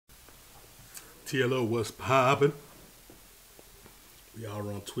TLO, what's poppin'? We are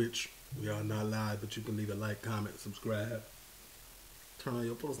on Twitch. We are not live, but you can leave a like, comment, subscribe. Turn on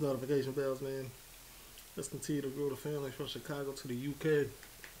your post notification bells, man. Let's continue to grow the family from Chicago to the UK.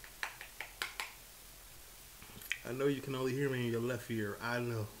 I know you can only hear me in your left ear. I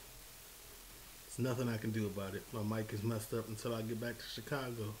know. There's nothing I can do about it. My mic is messed up until I get back to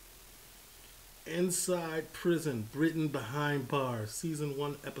Chicago. Inside Prison, Britain Behind Bars, Season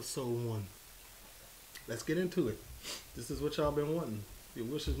 1, Episode 1. Let's get into it. This is what y'all been wanting. Your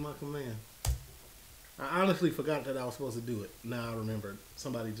wish is my command. I honestly forgot that I was supposed to do it. Now I remembered.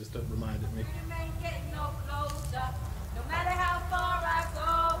 Somebody just reminded me.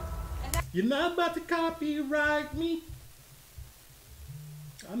 You're not about to copyright me.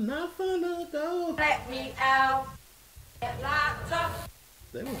 I'm not gonna go. Let me out. Get locked up.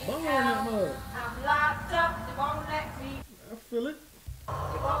 They was born that mug. I'm locked up. They won't let me. I feel it.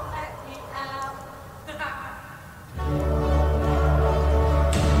 They won't let me out.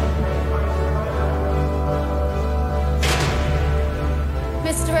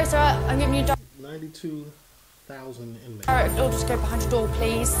 Mr. Rosa, I'm giving you a 92,000 inmates. direct door, just go behind your door,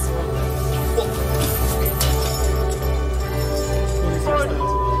 please. 26,000.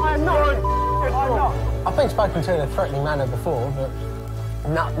 I'm not. I think spoken to in a threatening manner before, but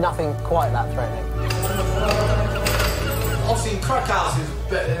nothing quite that threatening. I've seen crack houses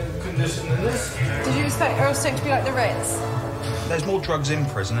better in condition than this. Did you expect Earl Stick to be like the Ritz? There's more drugs in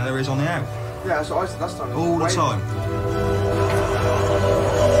prison than there is on the out. Yeah, that's what I said last time. All the time.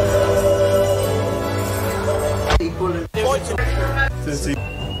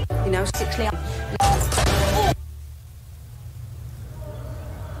 You know, sickly.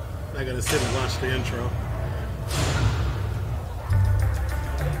 I gotta sit and watch the intro.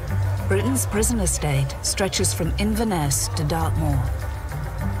 Britain's prison estate stretches from Inverness to Dartmoor.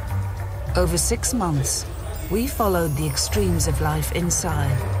 Over 6 months, we followed the extremes of life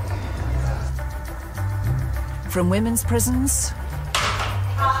inside. From women's prisons,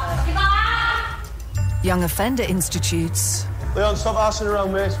 young offender institutes, Leon, stop arsing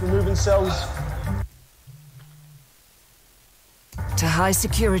around, mate. We're moving cells. to high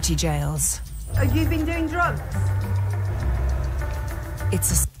security jails. Have you been doing drugs?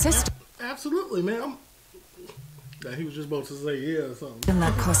 It's a system Absolutely, man. He was just about to say yeah or something.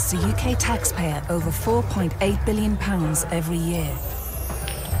 that costs the UK taxpayer over £4.8 billion every year.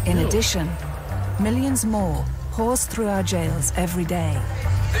 In addition, millions more pours through our jails every day.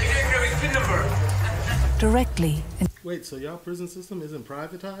 Directly Wait, so y'all prison system isn't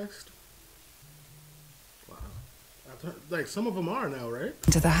privatized? Wow. Like, some of them are now, right?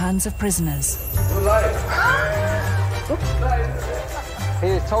 into the hands of prisoners. He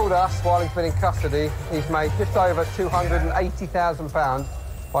has told us, while he's been in custody, he's made just over £280,000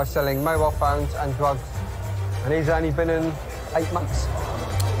 by selling mobile phones and drugs. And he's only been in 8 months.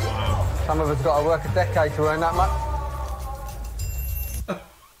 Wow. Some of us got to work a decade to earn that much.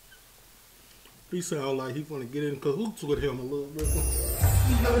 He sound like he want to get in cahoots with him a little bit.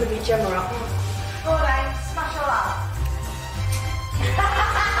 I'm going to be general. Go on, smash all up.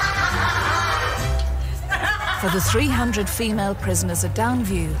 For the 300 female prisoners at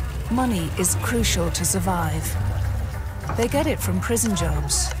Downview, money is crucial to survive. They get it from prison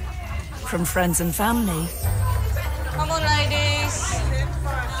jobs, from friends and family, Come on, ladies.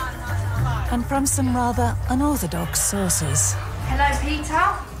 and from some rather unorthodox sources. Hello,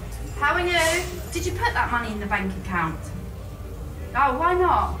 Peter. How are you? Did you put that money in the bank account? Oh, why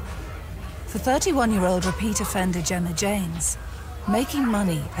not? For 31-year-old repeat offender Gemma Janes, making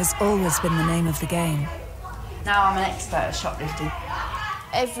money has always been the name of the game. Now I'm an expert at shoplifting.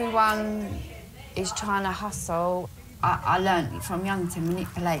 Everyone is trying to hustle. I learned from young to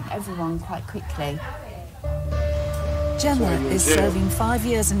manipulate everyone quite quickly. Gemma is serving 5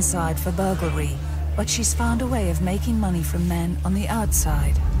 years inside for burglary, but she's found a way of making money from men on the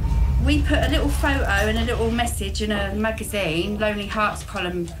outside. We put a little photo and a little message in a magazine, Lonely Hearts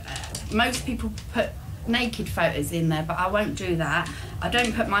column. Most people put naked photos in there, but I won't do that. I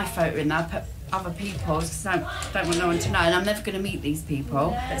don't put my photo in there, I put other people's, because I don't want no one to know, and I'm never going to meet these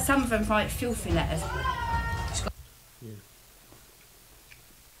people. But some of them write filthy letters. Yeah.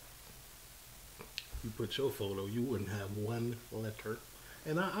 You put your photo, you wouldn't have one letter.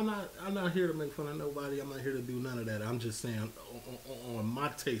 And I'm not here to make fun of nobody. I'm not here to do none of that. I'm just saying, on my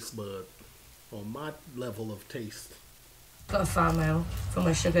taste bud, on my level of taste. Got a fan mail from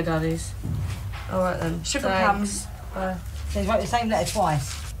my sugar daddies. All right then. Sugar Thanks. plums. So he's wrote the same letter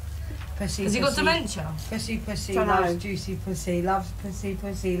twice. pussy. Has he got dementia? Pussy, pussy, Don't loves know. juicy pussy, loves pussy,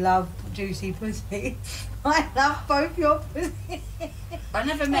 pussy, love juicy pussy. I love both your pussy. I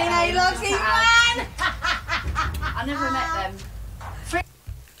never met them. Hey, lucky man! I never met them.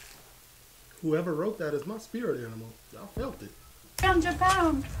 Whoever wrote that is my spirit animal. Y'all felt it.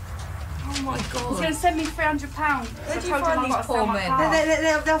 £300. Oh my He's god. going to send me £300. Where do you find these poor men?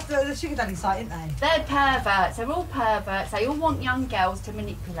 They're after the sugar daddy site, aren't they? They're perverts. They're all perverts. They all want young girls to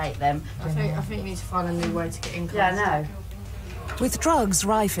manipulate them. I think you need to find a new way to get income. Yeah, I know. With drugs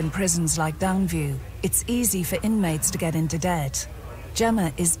rife in prisons like Downview, it's easy for inmates to get into debt.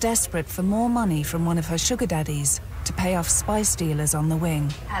 Gemma is desperate for more money from one of her sugar daddies to pay off spice dealers on the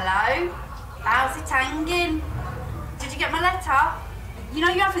wing. Hello? How's it hanging? Did you get my letter? You know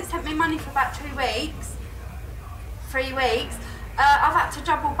you haven't sent me money for about 2 weeks. 3 weeks. I've had to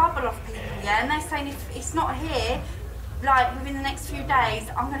double bubble off people, yeah? And they're saying if it's not here, like within the next few days,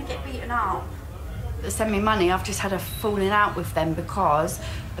 I'm going to get beaten up. They send me money. I've just had a falling out with them because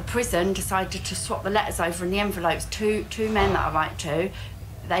the prison decided to swap the letters over in the envelopes. Two men that I write to,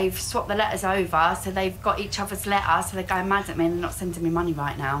 they've swapped the letters over, so they've got each other's letters, so they're going mad at me and they're not sending me money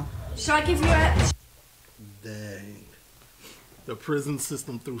right now. Shall I give you a... Dang. The prison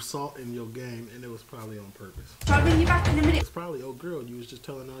system threw salt in your game, and it was probably on purpose. Shall I bring you back in a minute? It's probably old girl you was just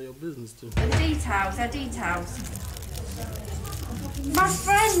telling all your business to. The details, they're details. My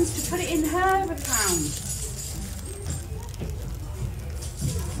friends, to put it in her account.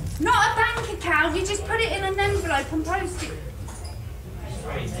 Not a bank account, you just put it in an envelope and post it.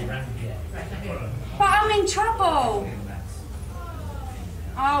 But I'm in trouble.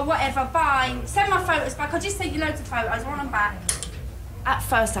 Oh, whatever, bye. Send my photos back. I just sent you loads of photos. I want them back. At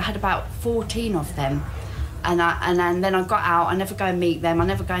first, I had about 14 of them. And then I got out. I never go and meet them. I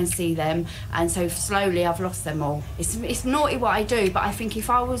never go and see them. And so slowly, I've lost them all. It's naughty what I do, but I think if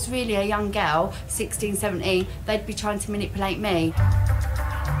I was really a young girl, 16, 17, they'd be trying to manipulate me.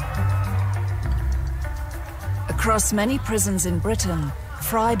 Across many prisons in Britain,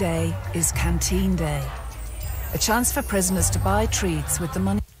 Friday is canteen day. A chance for prisoners to buy treats with the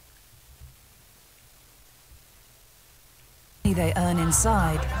money they earn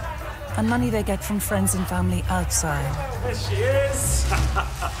inside and money they get from friends and family outside. There she is!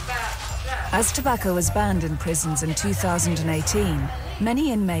 As tobacco was banned in prisons in 2018,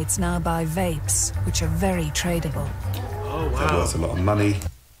 many inmates now buy vapes, which are very tradable. Oh, wow. They're worth a lot of money.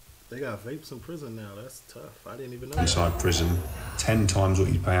 They got vapes in prison now. That's tough. I didn't even know. Inside prison, 10 times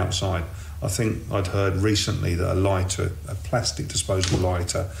what you pay outside. I think I'd heard recently that a lighter, a plastic disposable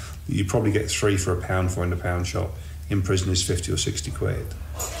lighter, that you probably get 3 for £1 for in the pound shop, in prison is 50 or 60 quid.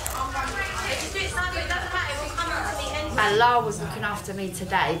 And Lara was looking after me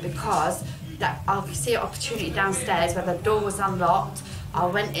today because I could see an opportunity downstairs where the door was unlocked. I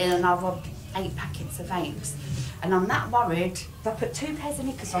went in and I robbed 8 packets of vapes. And I'm that worried, I put 2 pairs of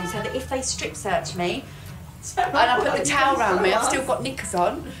knickers on so that if they strip search me, and I put the towel around me, I've still got knickers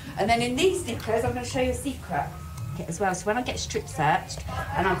on. And then in these knickers, I'm going to show you a secret as well. So when I get strip searched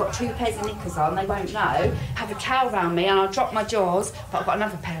and I've got 2 pairs of knickers on, they won't know. Have a towel around me and I'll drop my jaws, but I've got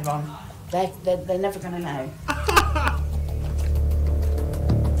another pair on. They're never going to know.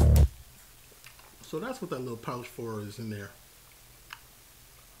 So that's what that little pouch for is in there.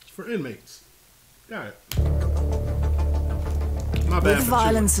 It's for inmates. Got it. My bad. With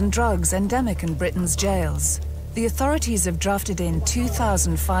violence and drugs endemic in Britain's jails, the authorities have drafted in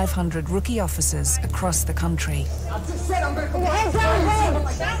 2,500 rookie officers across the country. I've just said I'm going to... Head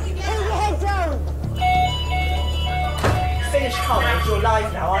down, head down! Finish college, you're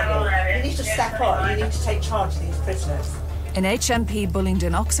live now, aren't you? You need to step up, you need to take charge of these prisoners. In HMP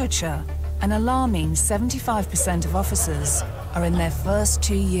Bullingdon, Oxfordshire, an alarming 75% of officers are in their first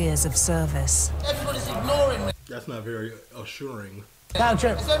 2 years of service. Everybody's ignoring me. That's not very assuring. Down,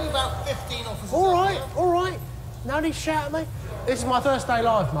 Jim. There's only about 15 officers. All right. No need to shout at me. This is my first day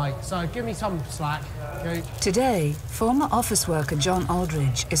live, mate, so give me some slack. Okay. Today, former office worker John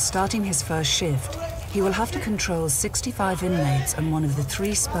Aldridge is starting his first shift. He will have to control 65 inmates on one of the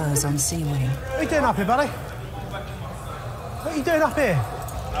 3 spurs on Sea Wing. What are you doing up here, buddy? What are you doing up here?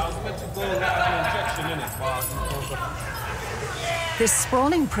 I was meant to go and get an injection in it, This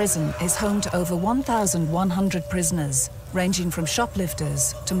sprawling prison is home to over 1,100 prisoners, ranging from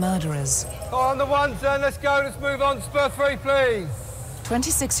shoplifters to murderers. On the ones then, let's go, let's move on to spur 3, please.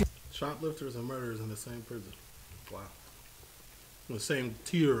 26 Shoplifters and murderers in the same prison. Wow. In the same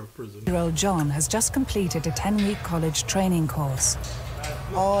tier of prison. year-old John has just completed a 10-week college training course.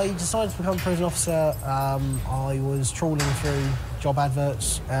 I decided to become a prison officer. I was trawling through job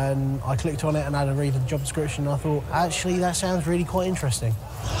adverts and I clicked on it and had a read of the job description and I thought, actually, that sounds really quite interesting.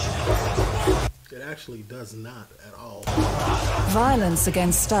 It actually does not at all. Violence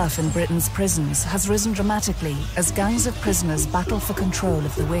against staff in Britain's prisons has risen dramatically as gangs of prisoners battle for control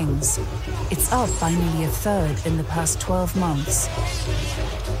of the wings. It's up by nearly a third in the past 12 months.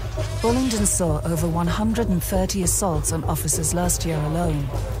 Bullingdon saw over 130 assaults on officers last year alone.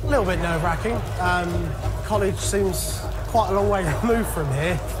 A little bit nerve-wracking. College seems quite a long way removed from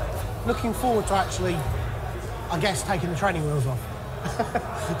here. Looking forward to actually, I guess, taking the training wheels off.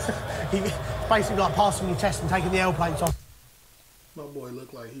 Basically like passing your test and taking the L plates off. My boy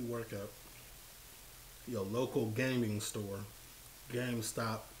looked like he worked at your local gaming store,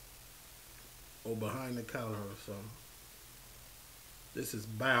 GameStop, or behind the counter or something. This is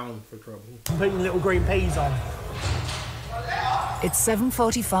bound for trouble. Putting little green peas on. It's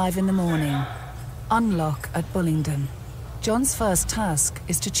 7:45 in the morning. Unlock at Bullingdon. John's first task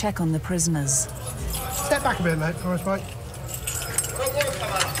is to check on the prisoners. Step back a bit, mate, for us, mate.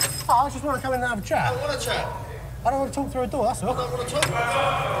 Oh, I just want to come in and have a chat. I want to chat. I don't want to talk through a door, that's all. I don't want to talk about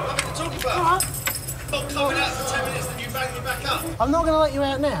it. Nothing to talk about. All right. Not coming out for 10 minutes, then you bang me back up. I'm not going to let you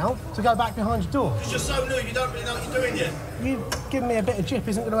out now to go back behind your door. Because you're so new, you don't really know what you're doing yet. You giving me a bit of jip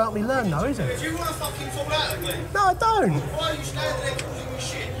isn't going to help me learn, though, is it? Do you want to fucking fall out of me? No, I don't. Why are you standing there causing me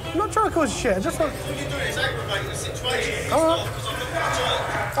shit? I'm not trying to cause you shit, I just want... What you're doing is aggravating the situation. It's All not, right. because I'm not going to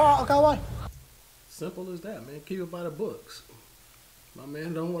talk. All right, I'll go away. Simple as that, man. Keep it by the books. My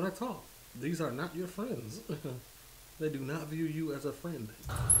man don't want to talk. These are not your friends. They do not view you as a friend.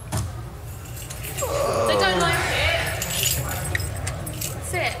 They don't like it.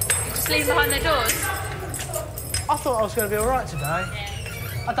 That's it. You just leave behind their doors. I thought I was going to be all right today.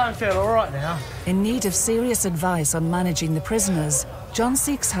 I don't feel all right now. In need of serious advice on managing the prisoners, John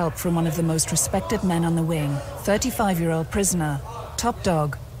seeks help from one of the most respected men on the wing, 35-year-old prisoner, top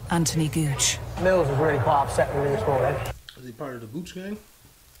dog, Anthony Gooch. Mills was really quite upset with me this morning. Is he part of the Gooch gang?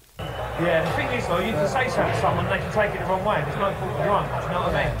 Yeah, the thing is though, you can say something to someone, they can take it the wrong way. There's no fault you're drunk, do you know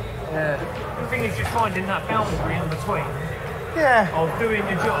what I mean? Yeah. The thing is just finding that boundary in between. Yeah. Of doing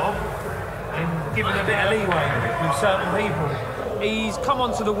your job and giving a bit of leeway with certain people. He's come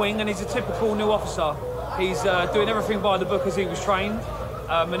onto the wing and he's a typical new officer. He's doing everything by the book as he was trained.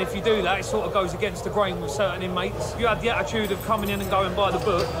 And if you do that, it sort of goes against the grain with certain inmates. You had the attitude of coming in and going by the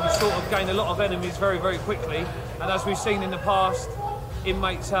book, you sort of gain a lot of enemies very, very quickly. And as we've seen in the past,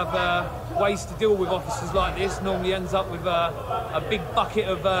 inmates have ways to deal with officers like this. Normally ends up with a big bucket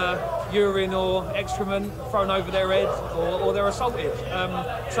of urine or excrement thrown over their head, or they're assaulted.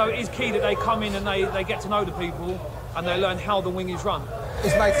 So it is key that they come in and they get to know the people and they learn how the wing is run.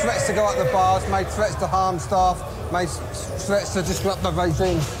 He's made threats to go up the bars, made threats to harm staff, made threats to disrupt the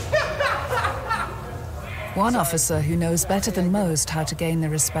regime. One officer who knows better than most how to gain the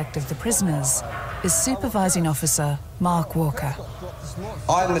respect of the prisoners is Supervising Officer Mark Walker.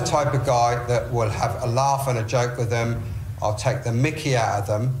 I'm the type of guy that will have a laugh and a joke with them. I'll take the mickey out of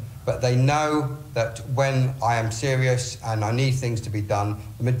them, but they know that when I am serious and I need things to be done,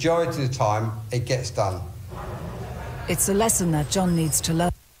 the majority of the time, it gets done. It's a lesson that John needs to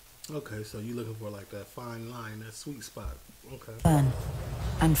learn. Okay, so you're looking for like that fine line, that sweet spot. Okay. Learn.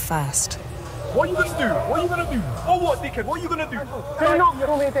 And fast. What are you gonna do? What are you gonna do? Oh what, dickhead? What are you gonna do? Do not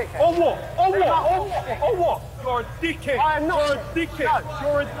call me a dickhead. Oh what? Oh what? Oh what? You're a dickhead. I am not. You're a dickhead. No.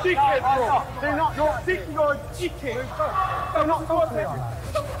 You're a dickhead, bro. Do not. You're a dickhead. You're a dickhead. Do not talk to me like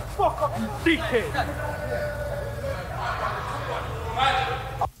that. Fuck up, you dickhead.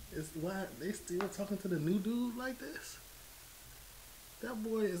 Is why they still talking to the new dude like this? That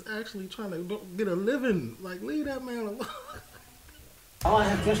boy is actually trying to get a living. Like, leave that man alone. I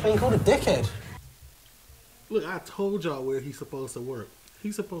have just been called a dickhead. Look, I told y'all where he's supposed to work.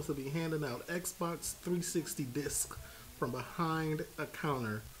 He's supposed to be handing out Xbox 360 discs from behind a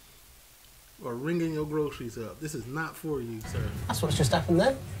counter or ringing your groceries up. This is not for you, sir. That's what's just happened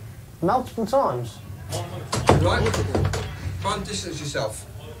then. Multiple times. Right? Try and distance yourself.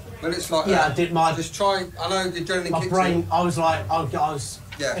 When it's like yeah, I did my... Just try, I know the adrenaline my kicks brain, in. I was like, I was...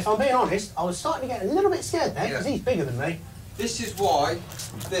 Yeah. If I'm being honest, I was starting to get a little bit scared there, because he's bigger than me. This is why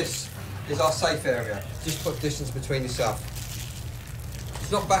this is our safe area. Just put distance between yourself.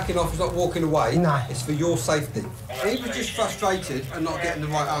 It's not backing off, it's not walking away. No. It's for your safety. He was just frustrated and not getting the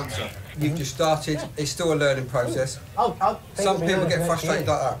right answer. You've just started, it's still a learning process. Some people get frustrated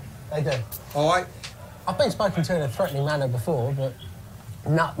like that. They do. All right? I've been spoken to in a threatening manner before, but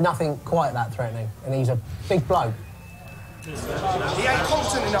nothing quite that threatening. And he's a big bloke. He ain't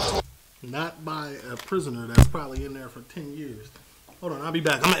competent enough to... Not by a prisoner that's probably in there for 10 years. Hold on, I'll be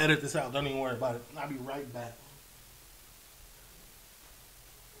back. I'm gonna edit this out. Don't even worry about it. I'll be right back.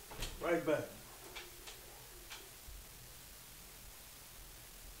 Right back.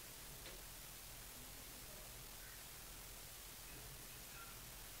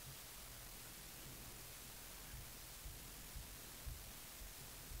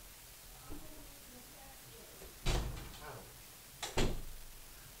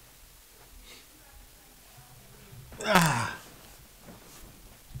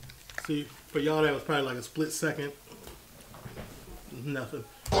 See, for y'all that was probably like a split second. Nothing.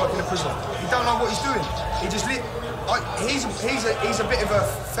 Working in a prison. He don't know what he's doing. He just he's a bit of a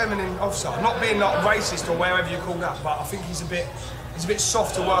feminine officer. Not being like racist or wherever you call that, but I think he's a bit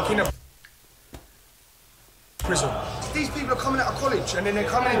soft to work in a prison. These people are coming out of college and then they're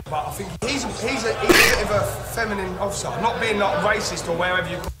coming in, but I think he's a bit of a feminine officer. Not being like racist or wherever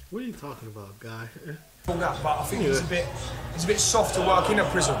you call. What are you talking about, guy? That, but I think he's a bit soft to work in a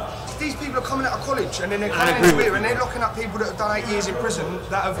prison. These people are coming out of college and then they're coming into here and they're locking up people that have done 8 years in prison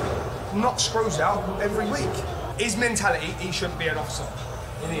that have knocked screws out every week. His mentality, he shouldn't be an officer.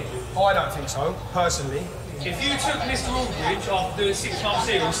 I don't think so, personally. If you took Mr. Aldridge after doing 6 months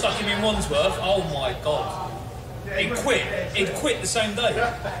here and stuck him in Wandsworth, oh my God. He'd quit. He'd quit the same day.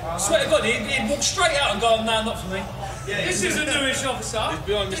 I swear to God, he'd walk straight out and go, no, not for me. Yeah, this is a newish officer.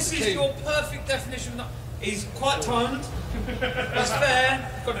 This is your perfect definition. He's quite toned, he's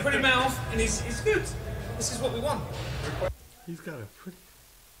fair, got a pretty mouth, and he's good. This is what we want. He's got a pretty...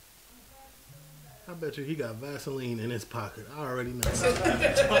 I bet you he got Vaseline in his pocket. I already know.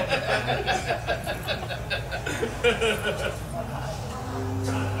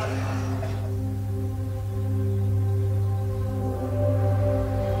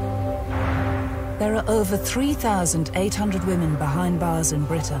 There are over 3,800 women behind bars in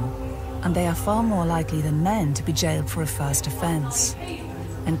Britain, and they are far more likely than men to be jailed for a first offence.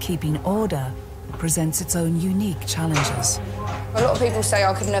 And keeping order presents its own unique challenges. A lot of people say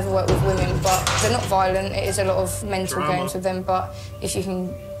I could never work with women, but they're not violent. It is a lot of mental games with them, but if you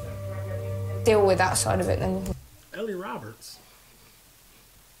can deal with that side of it, then... Ellie Roberts.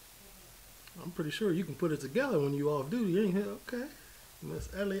 I'm pretty sure you can put it together when you off duty, ain't it? Okay. Miss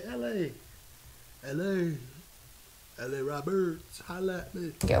Ellie. Ellie Roberts, holla at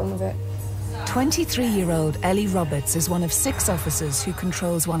me. Get on with it. 23-year-old Ellie Roberts is one of 6 officers who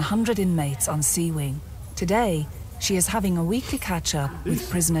controls 100 inmates on C Wing. Today, she is having a weekly catch-up with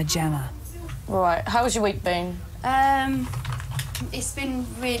prisoner Gemma. Right, how's your week been? It's been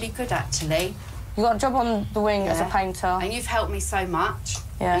really good, actually. You got a job on the wing as a painter. And you've helped me so much.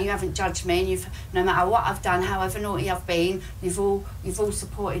 Yeah. And you haven't judged me, and you've, no matter what I've done, however naughty I've been, you've all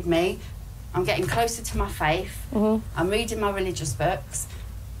supported me. I'm getting closer to my faith. I'm reading my religious books,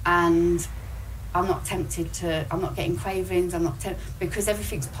 and I'm not tempted to. I'm not getting cravings. I'm not because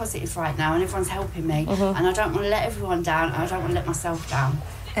everything's positive right now, and everyone's helping me. And I don't want to let everyone down. And I don't want to let myself down.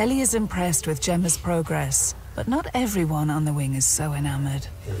 Ellie is impressed with Gemma's progress, but not everyone on the wing is so enamoured.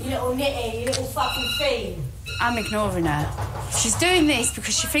 You little nitty, you little fucking fiend. I'm ignoring her. She's doing this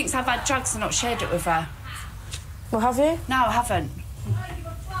because she thinks I've had drugs and not shared it with her. Well, have you? No, I haven't.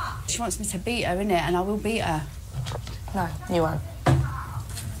 She wants me to beat her, innit? And I will beat her. No, you won't.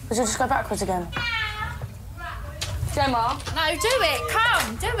 Would you just go backwards again? Gemma? No, do it.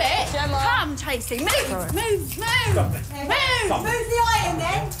 Come, do it. Gemma. Come, Tracy. Move. Move. Move the iron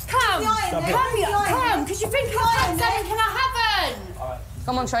then. Come. Come, because you think I've done something and I haven't.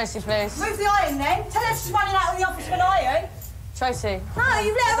 Come on, Tracy, please. Move the iron then. Tell her she's running out of the office for an iron. Tracy. No,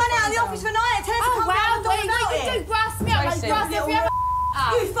 you've let her run out of the office for an iron. Tell her to come round what you do, grass me up like grass if you ever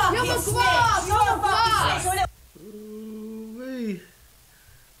You fucking grass. You're the grass. Ooh-wee.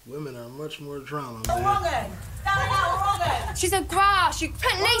 Women are much more drama, man. She's a grass. You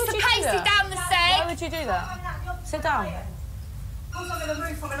put Lisa Pacey down the sink. Why would you do that? Sit down.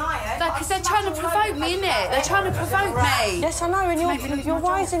 Because they're trying to provoke me, innit? They're trying to provoke me. Yes, I know, and you're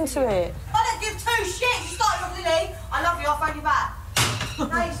wise into it. I don't give 2 shits. You started off, Lily. I love you. I'll phone you back.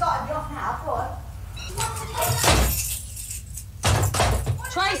 Now you started me off now. Go on.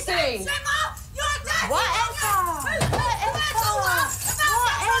 Tracy!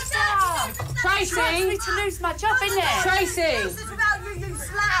 Tracy! She wants me to lose my job, innit? Tracy! This is about you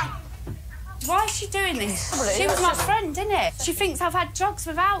slag. Why is she doing this? She was my friend, innit? She thinks I've had drugs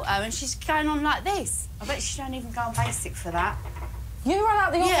without her and she's going on like this. I bet she don't even go on basic for that. You run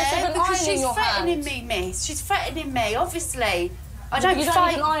out the office with an because iron in your hand. she's threatening me, miss. She's threatening me, obviously. You don't need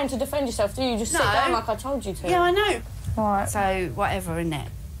an iron to defend yourself, do you? You just sit down like I told you to. Yeah, I know. All right. So, whatever, innit?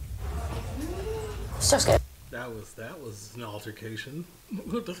 It's just good. That was an altercation.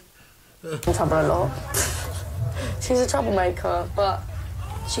 In trouble a lot. She's a troublemaker, but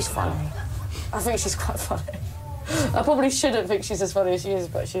she's funny. I think she's quite funny. I probably shouldn't think she's as funny as she is,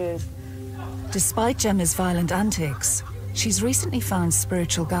 but she is. Despite Gemma's violent antics, she's recently found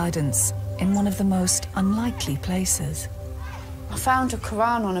spiritual guidance in one of the most unlikely places. I found a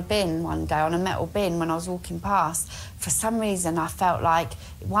Quran on a bin one day, on a metal bin, when I was walking past. For some reason, I felt like,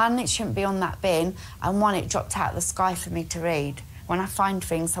 one, it shouldn't be on that bin, and one, it dropped out of the sky for me to read. When I find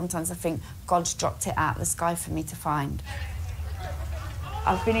things, sometimes I think God's dropped it out of the sky for me to find.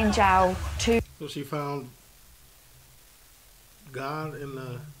 I've been in jail 2. So she found God in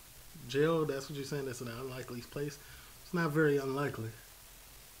the jail? That's what you're saying? That's an unlikely place? It's not very unlikely.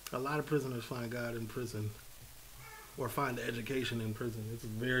 A lot of prisoners find God in prison. Or find education in prison. It's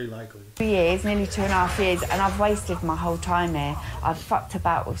very likely. 2 years, nearly 2.5 years, and I've wasted my whole time here. I've fucked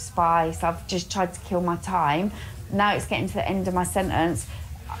about with spice. I've just tried to kill my time. Now it's getting to the end of my sentence.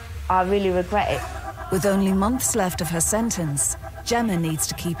 I really regret it. With only months left of her sentence, Gemma needs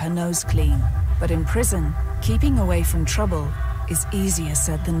to keep her nose clean. But in prison, keeping away from trouble is easier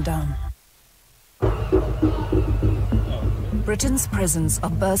said than done. Britain's prisons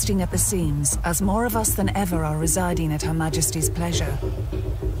are bursting at the seams as more of us than ever are residing at Her Majesty's pleasure.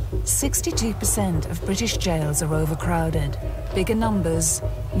 62% of British jails are overcrowded. Bigger numbers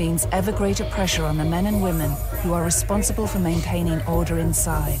means ever greater pressure on the men and women who are responsible for maintaining order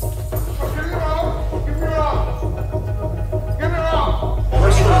inside.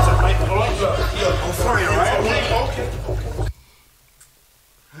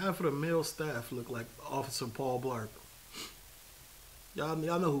 Half of the male staff look like Officer Paul Blart. Y'all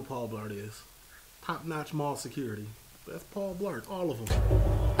know who Paul Blart is. Top-notch mall security. That's Paul Blart, all of them.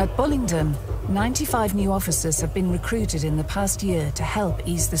 At Bullingdon, 95 new officers have been recruited in the past year to help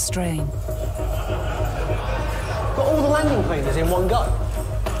ease the strain. Got all the landing cleaners in one go.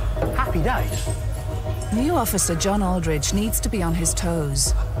 Happy days. New officer John Aldridge needs to be on his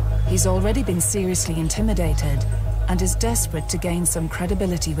toes. He's already been seriously intimidated and is desperate to gain some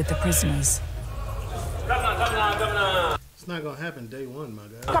credibility with the prisoners. Governor. It's not gonna happen day one, my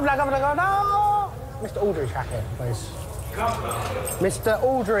guy. Governor. Mr. Aldridge, Hackett, please. Mr.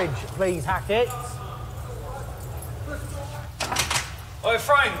 Aldridge, please, Hackett. Oi,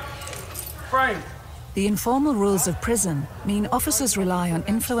 Frank! Frank! The informal rules of prison mean officers rely on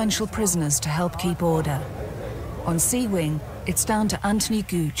influential prisoners to help keep order. On C Wing, it's down to Anthony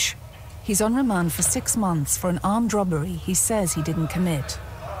Gooch. He's on remand for 6 months for an armed robbery he says he didn't commit.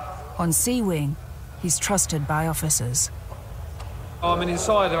 On C Wing, he's trusted by officers. I'm an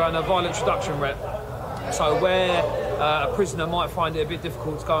insider and a violence reduction rep. So where a prisoner might find it a bit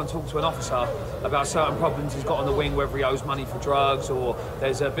difficult to go and talk to an officer about certain problems he's got on the wing, whether he owes money for drugs or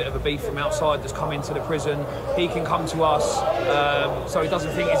there's a bit of a beef from outside that's come into the prison, he can come to us so he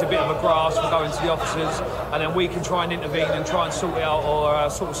doesn't think he's a bit of a grass for going to the officers, and then we can try and intervene and try and sort it out or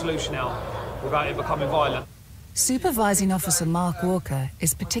sort a solution out without it becoming violent. Supervising Officer Mark Walker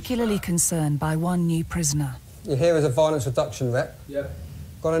is particularly concerned by one new prisoner. You're here as a violence reduction rep. Yep.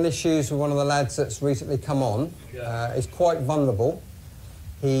 Got an issues with one of the lads that's recently come on. Yeah. He's quite vulnerable.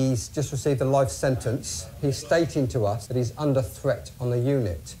 He's just received a life sentence. He's stating to us that he's under threat on the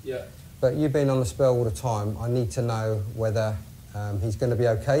unit. Yeah. But you being on the spur all the time, I need to know whether he's going to be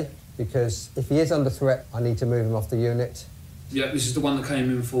okay, because if he is under threat, I need to move him off the unit. Yeah, this is the one that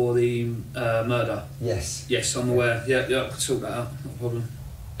came in for the murder? Yes. Yes, I'm aware. Yeah, I can sort that out, not a problem.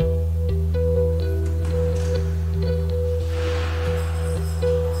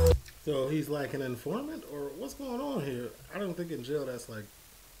 So he's like an informant, or what's going on here? I don't think in jail that's like.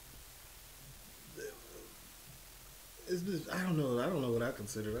 I don't know what I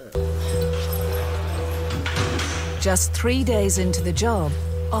consider that. Just 3 days into the job,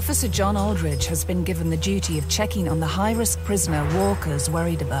 Officer John Aldridge has been given the duty of checking on the high-risk prisoner Walker's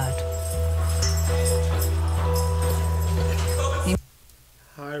worried about.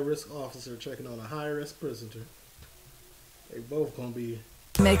 High-risk officer checking on a high-risk prisoner. They both gonna be.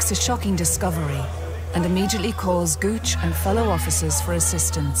 Makes a shocking discovery and immediately calls Gooch and fellow officers for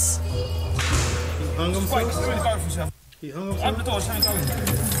assistance. He hung himself? He hung himself? Open the door, something going.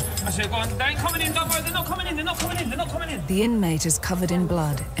 I said, go on, they ain't coming in, don't worry, they're not coming in, they're not coming in, they're not coming in. The inmate is covered in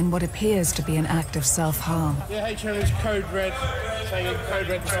blood in what appears to be an act of self-harm. Yeah, HM is code red, saying code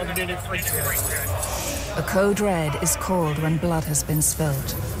red child unit 3. A code red is called when blood has been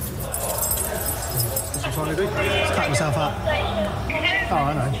spilled. What's he trying to do? He's cut himself up. Oh,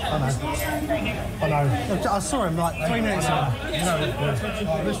 I know. I saw him like 3 minutes ago. Yeah.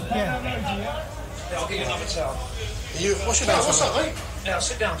 I'll get you another towel. What's your name? What's up, mate? Now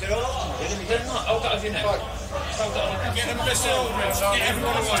sit down. Get all up. Hold that over your neck. Hold that on. Get them get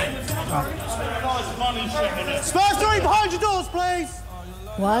everyone away. Spurs 3 behind your doors, please!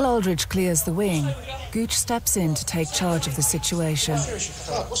 While Aldridge clears the wing, Gooch steps in to take charge of the situation.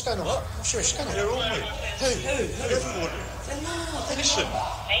 What's going on? I'm serious. What's going on? They're all me. Who? Everyone. Listen.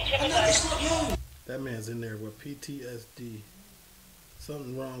 It's not you. That man's in there with PTSD.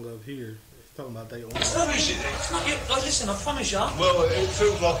 Something wrong up here. He's talking about they own. It's not you. It's not you. Listen, I promise you. Well, it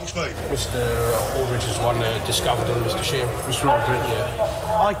feels like it's me. Mr. Aldridge is one discovered in Mr. Shearer. Mr. Aldridge,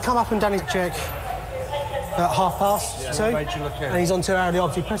 yeah. I come up and done his check. at 2:30. Made you look in. And he's on 2 hour. He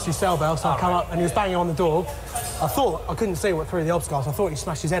obviously pressed his cell bell, so I come up and he was banging on the door. I thought, I couldn't see what through the obs glass. I thought he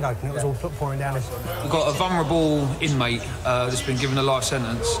smashed his head open. It was all pouring down his... We've got a vulnerable inmate that's been given a life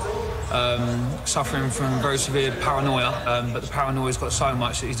sentence, suffering from very severe paranoia, but the paranoia's got so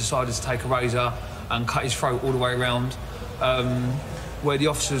much that he's decided to take a razor and cut his throat all the way around. Where the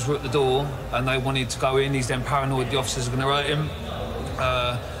officers were at the door and they wanted to go in, he's then paranoid the officers are going to hurt him.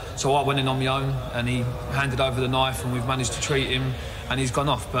 So I went in on my own and he handed over the knife and we've managed to treat him and he's gone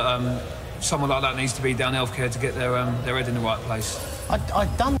off. But someone like that needs to be down healthcare to get their head in the right place.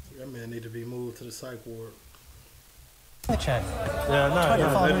 I'd done... That man need to be moved to the psych ward. The check. Yeah, no,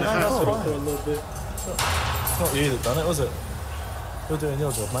 in the hospital for a little bit. It's not you that done it, was it? You're doing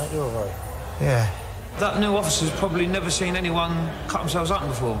your job, mate. You're all right. Yeah. That new officer's probably never seen anyone cut themselves up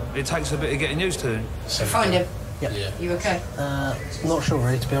before. It takes a bit of getting used to. So find him. Yeah. You okay? Not sure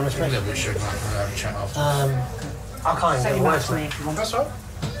really, to be honest, mate. Yeah, we should have a chat after. I can't Say even back worse, to me mate. if you want. That's all right.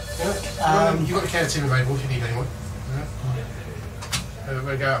 Yeah. You've got the care team available if you need anyone. Yeah.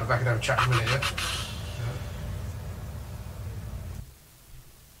 We'll go out the back and have a chat in a minute, yeah?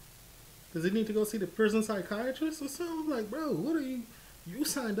 Does he need to go see the prison psychiatrist or something? Like, bro, what are you... You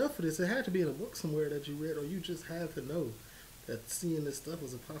signed up for this. It had to be in a book somewhere that you read, or you just had to know that seeing this stuff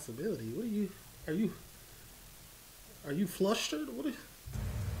was a possibility. What are you flustered? What are you...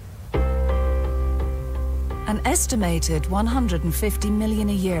 An estimated 150 million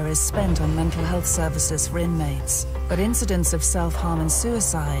a year is spent on mental health services for inmates, but incidents of self-harm and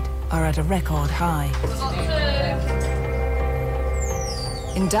suicide are at a record high.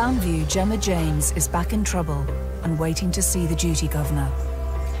 In Downview, Gemma James is back in trouble and waiting to see the duty governor.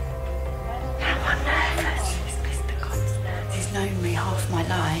 I'm nervous. He's known me half my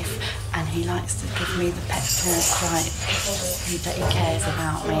life and he likes to give me the pep talk like that he cares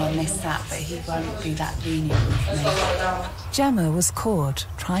about me and this, that, but he won't be that lenient with me. Gemma was caught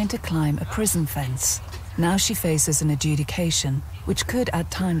trying to climb a prison fence. Now she faces an adjudication, which could add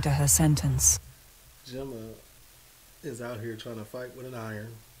time to her sentence. Gemma is out here trying to fight with an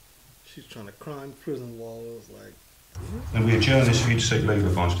iron. She's trying to climb prison walls, like... And we adjourned this for you to seek legal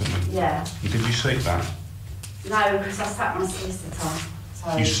advice, didn't we? Yeah. Did you seek that? No, because I sacked my solicitor.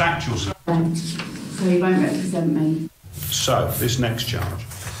 So... You sacked your solicitor? So he won't represent me. So, this next charge.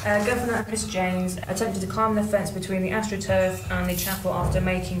 Governor Miss James attempted to climb the fence between the AstroTurf and the chapel after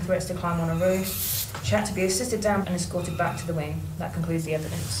making threats to climb on a roof. She had to be assisted down and escorted back to the wing. That concludes the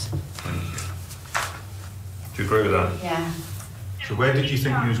evidence. Thank you. Do you agree with that? Yeah. So where did you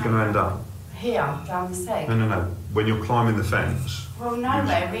think you was going to end up? Here, down the sea. No. When you're climbing the fence. Well,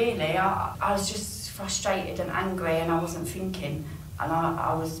 nowhere really. I was just frustrated and angry and I wasn't thinking and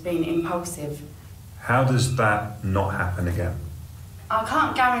I was being impulsive. How does that not happen again? I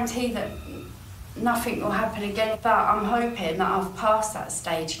can't guarantee that nothing will happen again, but I'm hoping that I've passed that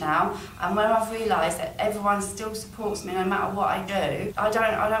stage now and when I've realised that everyone still supports me no matter what I do, I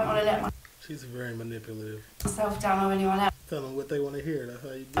don't want to let She's very manipulative. myself down or anyone else. Tell them what they want to hear. That's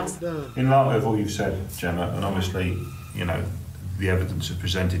how you get it done. In light of all you've said, Gemma, and obviously, you know, the evidence that's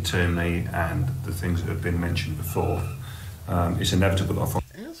presented to me and the things that have been mentioned before, it's inevitable that I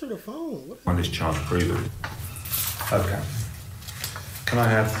Answer the phone. find this charge proven. Okay. Can I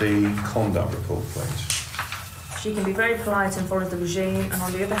have the conduct report, please? She can be very polite and follow the regime, and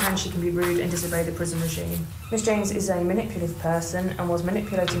on the other hand, she can be rude and disobey the prison regime. Miss James is a manipulative person and was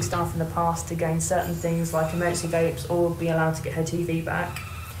manipulating staff in the past to gain certain things like emergency vapes or be allowed to get her TV back.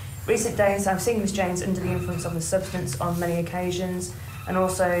 Recent days, I've seen Miss James under the influence of a substance on many occasions and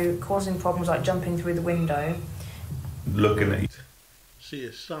also causing problems like jumping through the window. Looking at you. She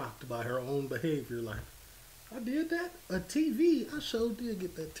is shocked by her own behavior. Like, I did that? A TV? I sure did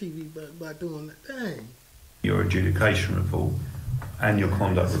get that TV back by doing that. Dang. Your adjudication report and your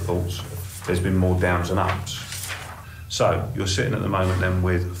conduct reports, there's been more downs and ups. So you're sitting at the moment then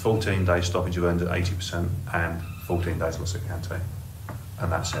with 14 days stoppage of earned at 80% and 14 days loss of canteen.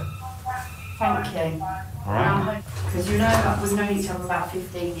 And that's it. Thank you. All right. Because you know we've known each other about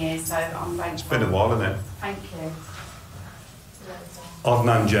 15 years, so I'm grateful. It's been a while, isn't it? Thank you. I've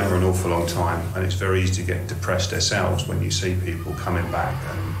known Gemma an awful long time, and it's very easy to get depressed ourselves when you see people coming back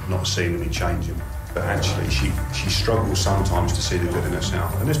and not seemingly changing. But actually, she struggles sometimes to see the good in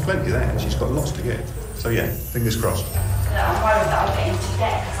herself. And there's plenty there. She's got lots to give. So yeah, fingers crossed. I'm worried that I'll get into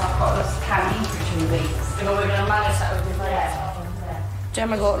debt because I've got lots of canteen for 2 weeks. We're going to manage that with the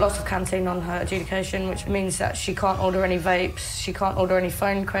Gemma got lots of canteen on her adjudication, which means that she can't order any vapes, she can't order any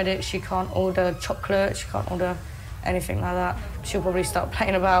phone credit, she can't order chocolate, she can't order anything like that. She'll probably start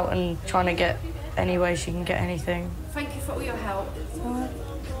playing about and trying to get any way she can get anything. Thank you for all your help.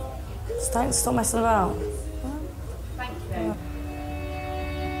 Just don't stop messing about.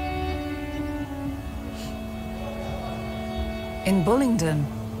 In Bullingdon,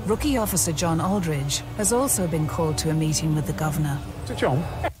 rookie officer John Aldridge has also been called to a meeting with the governor. Is it John?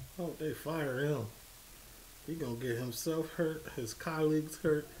 Oh, they fired him. He gonna get himself hurt, his colleagues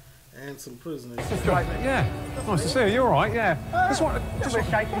hurt, and some prisoners. Yeah, nice to see you. You all right? Yeah. I just want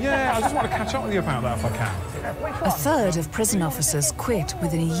to catch up with you about that if I can. A third of prison officers quit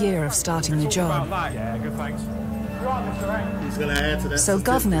within a year of starting the job. Yeah, good, thanks. He's gonna add to that. So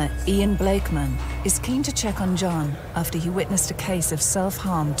Governor Ian Blakeman is keen to check on John after he witnessed a case of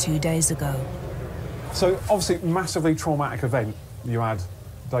self-harm 2 days ago. So, obviously, massively traumatic event you had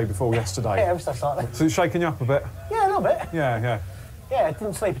the day before yesterday. Yeah, ever so slightly. So it's shaking you up a bit? Yeah, a little bit. Yeah. Yeah, I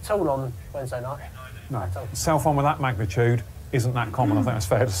didn't sleep at all on Wednesday night. No. Self-harm with that magnitude isn't that common, I think that's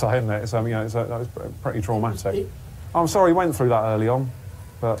fair to say, isn't it? So, that was pretty traumatic. I'm sorry you went through that early on,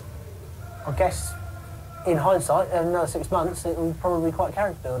 but... I guess, in hindsight, in another 6 months, it will probably be quite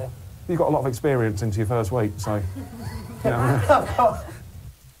character building. You've got a lot of experience into your first week, so...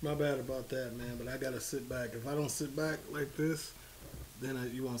 My bad about that, man, but I gotta sit back. If I don't sit back like this, then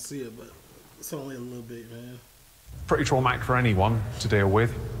you won't see it, but it's only a little bit, man. Pretty traumatic for anyone to deal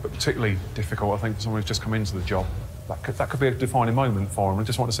with, but particularly difficult, I think, for someone who's just come into the job. That could be a defining moment for him. I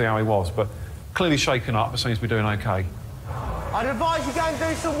just want to see how he was, but clearly shaken up, but seems to be doing OK. I'd advise you go and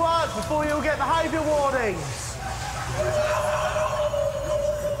do some work before you'll get behaviour warnings.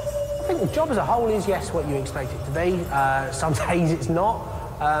 I think the job as a whole is, yes, what you expect it to be. Some days it's not.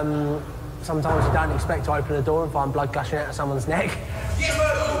 Sometimes you don't expect to open a door and find blood gushing out of someone's neck.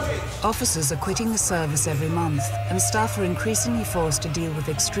 Officers are quitting the service every month, and staff are increasingly forced to deal with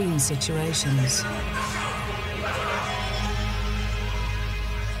extreme situations.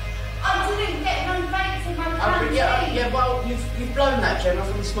 I didn't get no vapes in my canteen. Yeah, well, you've blown that, Gemma,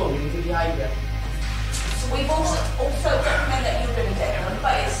 from this morning with your behaviour. So we've also recommend that you're going to get one,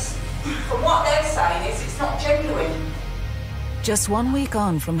 but it's, from what they're saying, it's not genuine. Just 1 week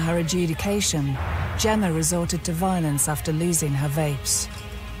on from her adjudication, Gemma resorted to violence after losing her vapes.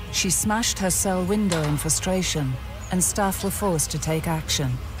 She smashed her cell window in frustration, and staff were forced to take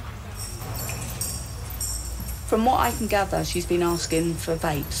action. From what I can gather, she's been asking for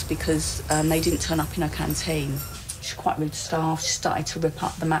vapes because they didn't turn up in her canteen. She's quite rude to staff. She started to rip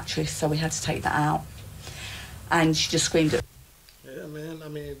up the mattress, so we had to take that out. And she just screamed at... Yeah, man, I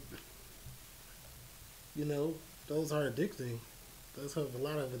mean, you know, those are addicting. Those have a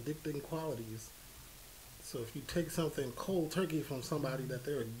lot of addicting qualities. So if you take something cold turkey from somebody that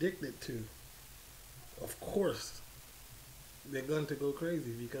they're addicted to, of course, they're going to go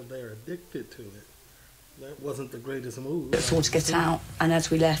crazy because they're addicted to it. That wasn't the greatest move. ...to get out, and as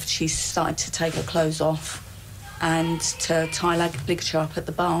we left, she started to take her clothes off and to tie ligature up at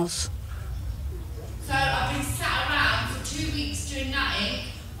the bars. So I've been sat around for 2 weeks doing nothing.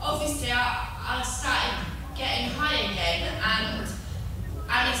 Obviously, I started getting high again, and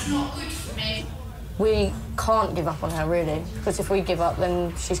it's not good for me. We can't give up on her, really, because if we give up,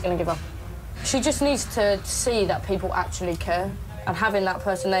 then she's going to give up. She just needs to see that people actually care, and having that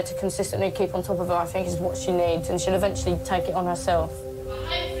person there to consistently keep on top of her, I think, is what she needs, and she'll eventually take it on herself.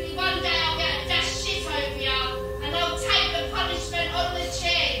 Hopefully one day I'll get a dash shit over you, and I'll take the punishment on the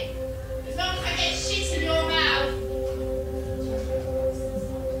chin. As long as I get shit in your mouth.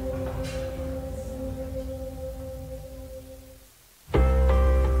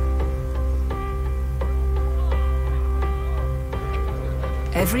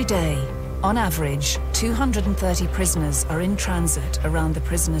 Every day, on average, 230 prisoners are in transit around the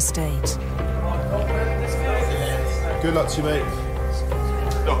prison estate. Good luck to you, mate.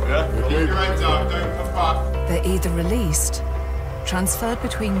 They're either released, transferred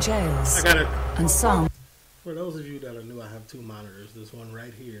between jails, and some... For those of you that are new, I have 2 monitors. There's one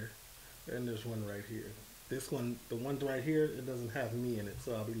right here, and there's one right here. This one, the one right here, it doesn't have me in it,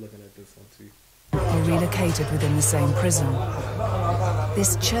 so I'll be looking at this one too. Are relocated within the same prison.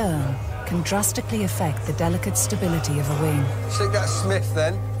 This churn can drastically affect the delicate stability of a wing. Stick that Smith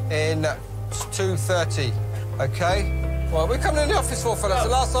then in 2:30, okay? Well, we're coming in the office for, fellas. The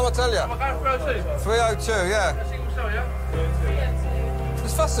last time I tell you. 302, yeah.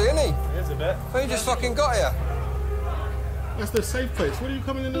 It's fussy, isn't he? It is a bit. Well, you just fucking got here. That's the safe place. What are you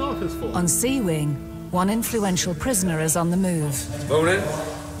coming in the office for? On C Wing, one influential prisoner is on the move. Morning.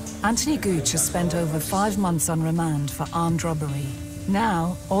 Anthony Gooch has spent over 5 months on remand for armed robbery.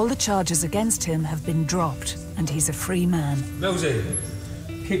 Now, all the charges against him have been dropped, and he's a free man. Millsy,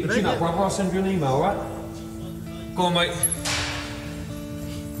 keep the chin up, brother. I'll send you an email, all right? Go on, mate.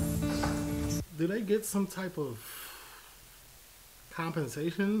 Do they get some type of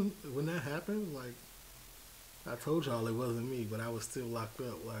compensation when that happens? Like, I told y'all it wasn't me, but I was still locked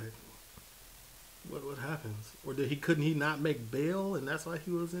up. Like, what happens? Or couldn't he not make bail, and that's why he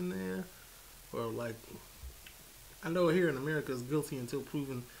was in there? Or like, I know here in America it's guilty until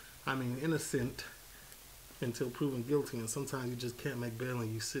proven, innocent until proven guilty, and sometimes you just can't make bail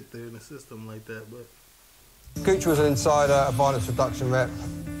and you sit there in a system like that. But Gooch was an insider, a violence reduction rep.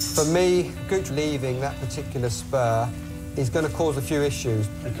 For me, Gooch leaving that particular spur is going to cause a few issues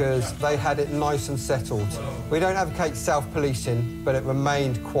because they had it nice and settled. We don't advocate self-policing, but it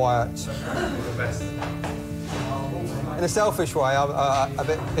remained quiet. In a selfish way, I'm a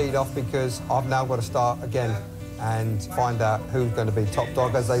bit peed off because I've now got to start again and find out who's going to be top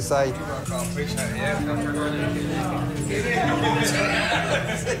dog, as they say.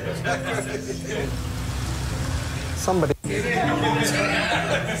 Somebody. I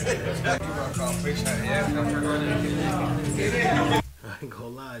ain't gonna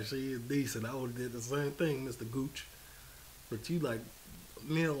lie, she is decent. I would've did the same thing, Mr. Gooch. But you like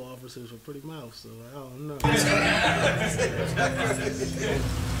male officers are pretty mouth, so I don't know.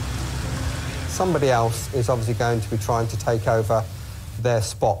 Somebody else is obviously going to be trying to take over their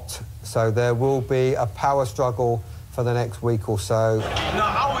spot. So there will be a power struggle for the next week or so. No,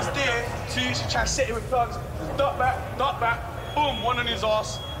 I was there, so you should try to set it with plugs. Duck back, boom, one on his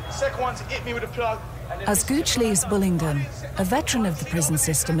ass. Second one to hit me with a plug. As Gooch leaves Bullingdon, a veteran of the prison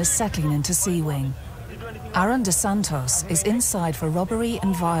system is settling into C Wing. Aaron Dos Santos is inside for robbery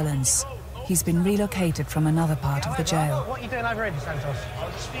and violence. He's been relocated from another part of the jail. What are you doing over here, Dos Santos? I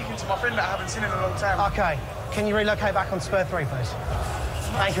was just speaking to my friend that I haven't seen in a long time. OK. Can you relocate back on Spur 3, please?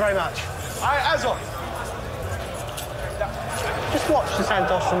 Thank you very much. All right, Azor. Just watch Dos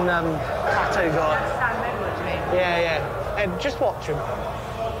Santos and tattoo guy. Yeah. And just watch him.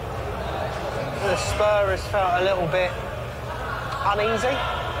 The Spur has felt a little bit uneasy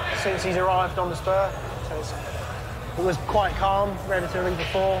since he's arrived on the Spur. So it was quite calm relatively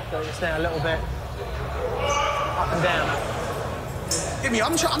before, but it's now a little bit up and down. Get me,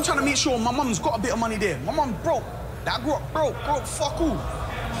 I'm trying to make sure my mum's got a bit of money there. My mum broke. Like, I grew up broke, fuck all.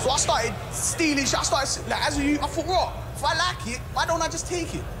 So I started stealing shit. I thought, what? If I like it, why don't I just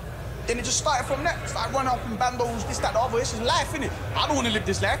take it? Then it just started from that. Started running up in bandos, this, that, the other. It's just life, innit? I don't want to live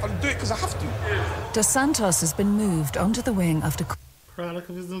this life. I do it because I have to. Dos Santos has been moved onto the wing after product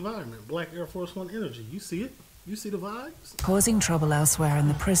of his environment. Black Air Force One energy. You see it? You see the vibes? Causing trouble elsewhere in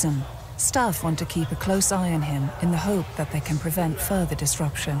the prison. Staff want to keep a close eye on him in the hope that they can prevent further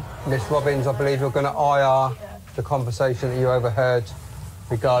disruption. Miss Robbins, I believe you're going to IR the conversation that you overheard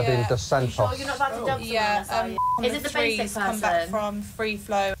regarding Dos Santos. Sure you're not about to dump someone? Is it the basic come back from Free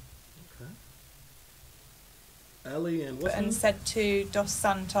Flow. Ellie and said to Dos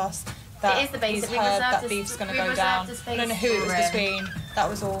Santos that it is the basic. he's heard that beef's going to go down. I don't know who it was between. That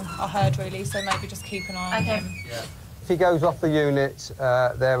was all I heard, really, so maybe just keep an eye on him. Yeah. If he goes off the unit,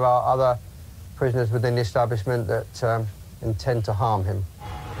 there are other prisoners within the establishment that intend to harm him.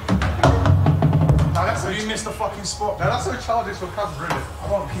 You missed the fucking spot. Now, that's so childish for cubs, really. I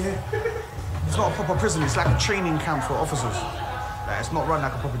don't care. It's not a proper prison. It's like a training camp for officers. Like, it's not run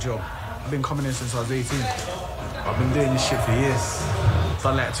like a proper job. I've been coming in since I was 18. I've been doing this shit for years.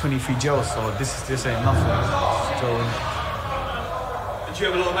 Done like 23 jails, so this ain't nothing. So, and do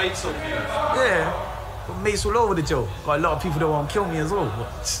you have a lot of mates on you? Yeah, got mates all over the jail. Got a lot of people that want to kill me as well.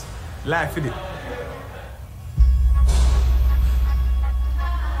 But life, innit?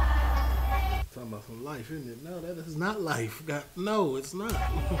 Talking about some life, isn't it? No, that is not life. No, it's not.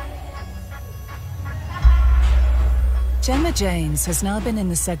 Gemma Janes has now been in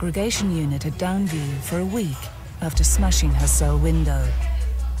the segregation unit at Downview for a week after smashing her cell window.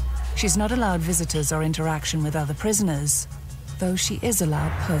 She's not allowed visitors or interaction with other prisoners, though she is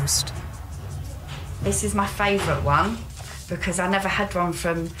allowed post. This is my favourite one because I never had one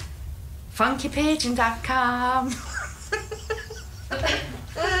from funkypigeon.com.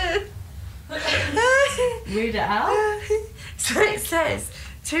 Read it out. So it says,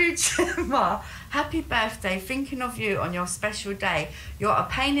 to Gemma, happy birthday, thinking of you on your special day. You're a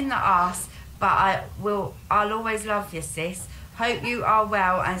pain in the arse, but I'll always love you, sis. Hope you are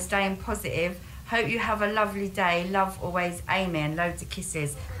well and staying positive. Hope you have a lovely day. Love always, Amy, and loads of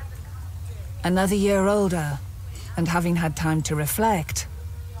kisses. Another year older, and having had time to reflect,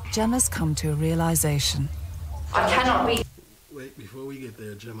 Gemma's come to a realisation. I cannot be... Wait, before we get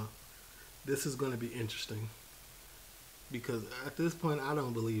there, Gemma, this is going to be interesting. Because at this point, I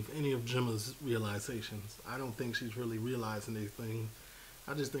don't believe any of Gemma's realizations. I don't think she's really realizing anything.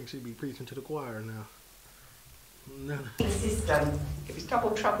 I just think she'd be preaching to the choir now. No. The system. It was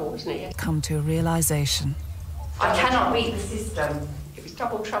double trouble, isn't it? Come to a realisation. I cannot beat the system. It was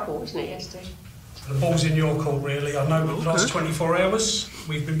double trouble, isn't it, yesterday? The ball's in your court, really. I know the last 24 hours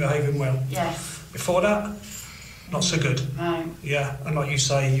we've been behaving well. Yes. Before that, not so good. No. Yeah, and like you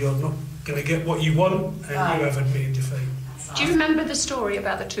say, you're not going to get what you want, and you have admitted defeat. Do you remember the story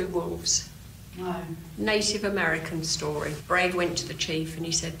about the two wolves? No. Native American story. Brave went to the chief and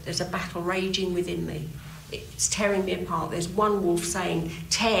he said, there's a battle raging within me. It's tearing me apart. There's one wolf saying,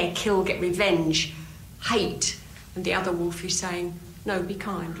 tear, kill, get revenge, hate. And the other wolf is saying, no, be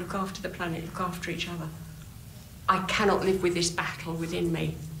kind, look after the planet, look after each other. I cannot live with this battle within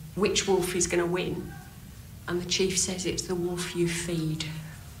me. Which wolf is going to win? And the chief says it's the wolf you feed.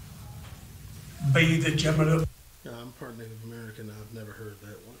 Be the Gemma. Yeah, I'm part Native American. I've never heard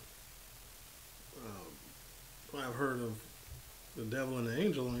that one. I've heard of the devil and the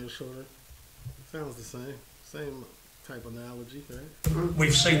angel on your shoulder. Sounds the same. Same type of analogy, right?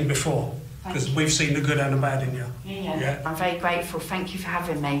 We've seen before, because we've seen the good and the bad in you. Yeah. I'm very grateful. Thank you for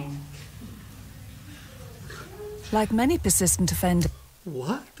having me. Like many persistent offenders.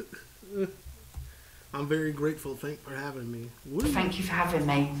 What? I'm very grateful. Thank you for having me. Thank you for having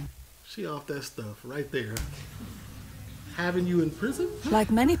me. She off that stuff right there. Having you in prison?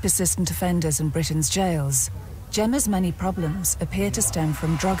 Like many persistent offenders in Britain's jails, Gemma's many problems appear to stem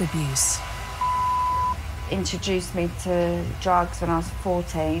from drug abuse. Introduced me to drugs when I was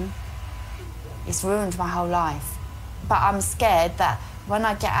 14. It's ruined my whole life. But I'm scared that when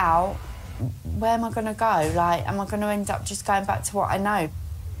I get out, where am I going to go? Like, am I going to end up just going back to what I know?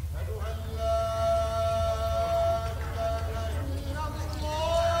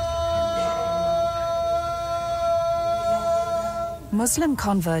 Muslim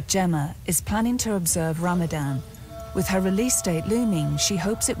convert Gemma is planning to observe Ramadan. With her release date looming, she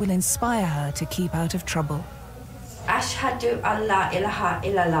hopes it will inspire her to keep out of trouble. Ashhadu Allah ilaha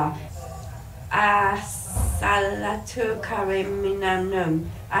illallah. As-salatu karim minam.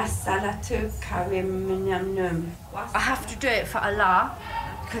 As-salatu karim minam. I have to do it for Allah,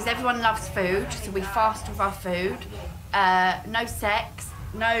 because everyone loves food, so we fast with our food. No sex,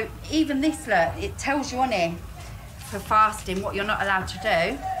 no... Even this, look, it tells you on here, for fasting, what you're not allowed to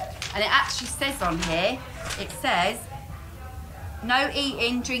do. And it actually says on here, it says, no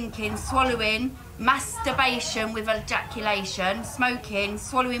eating, drinking, swallowing, masturbation with ejaculation, smoking,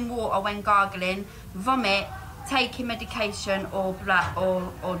 swallowing water when gargling, vomit, taking medication or blood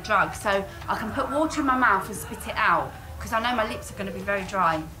or drugs. So I can put water in my mouth and spit it out, because I know my lips are going to be very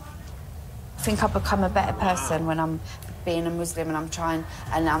dry. I think I've become a better person when I'm being a Muslim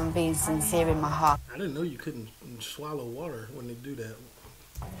and I'm being sincere in my heart. I didn't know you couldn't swallow water when they do that.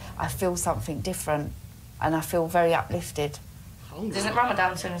 I feel something different and I feel very uplifted. Isn't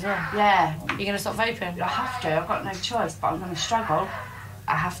Ramadan soon as well? Yeah. You're going to stop vaping? I have to. I've got no choice, but I'm going to struggle.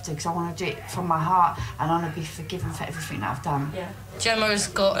 I have to, because I want to do it from my heart and I want to be forgiven for everything that I've done. Yeah. Gemma has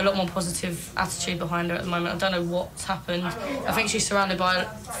got a lot more positive attitude behind her at the moment. I don't know what's happened. I think she's surrounded by a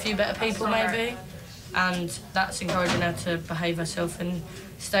few better people, maybe, and that's encouraging her to behave herself and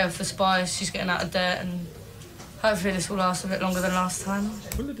stay off the spice. She's getting out of debt, and hopefully this will last a bit longer than last time.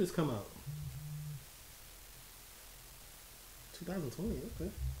 When did this come out? 2020,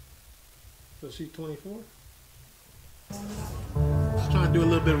 okay. So she's 24? Just trying to do a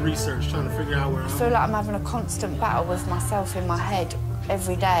little bit of research, trying to figure out where I feel like I'm having a constant battle with myself in my head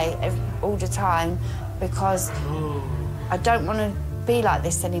every day, all the time, because I don't want to be like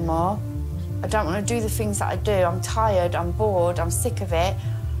this anymore. I don't want to do the things that I do. I'm tired, I'm bored, I'm sick of it.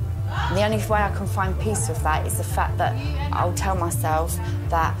 And the only way I can find peace with that is the fact that I'll tell myself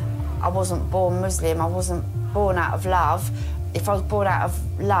that I wasn't born Muslim, I wasn't born out of love. If I was born out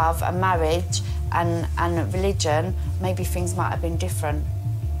of love and marriage and religion, maybe things might have been different.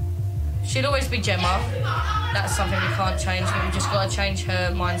 She'll always be Gemma. That's something we can't change, but we've just got to change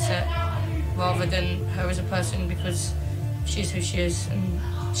her mindset rather than her as a person, because she's who she is,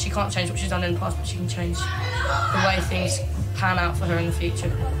 and she can't change what she's done in the past, but she can change the way things pan out for her in the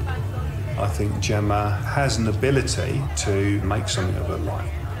future. I think Gemma has an ability to make something of her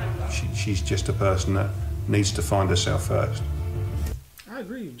life. She's just a person that needs to find herself first. I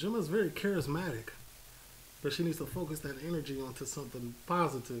agree. Gemma's very charismatic, but she needs to focus that energy onto something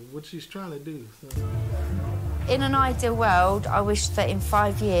positive, which she's trying to do. So. In an ideal world, I wish that in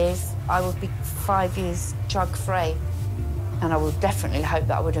 5 years, I would be 5 years drug-free. And I would definitely hope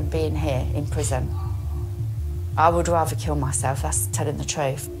that I wouldn't be in here, in prison. I would rather kill myself, that's telling the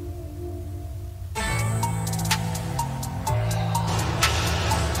truth.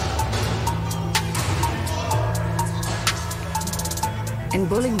 In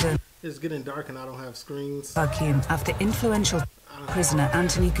Bullingdon, it's getting dark and I don't have screens. Vacuum after influential prisoner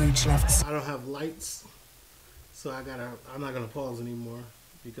Anthony Gooch left. I don't have lights, so I'm not gonna pause anymore.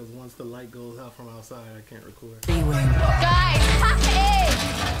 because once the light goes out from outside, I can't record. C wing. Guys, pack it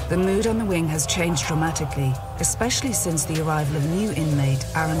in! The mood on the wing has changed dramatically, especially since the arrival of new inmate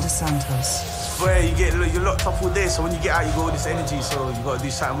Aaron Dos Santos. Where you're locked up all day, so when you get out, you got all this energy, so you got to do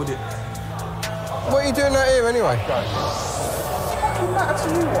something with it. What are you doing out here anyway?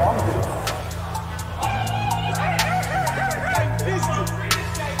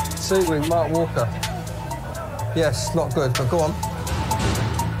 C wing, Mark Walker. Yes, not good, but go on.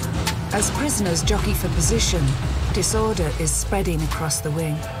 As prisoners jockey for position, disorder is spreading across the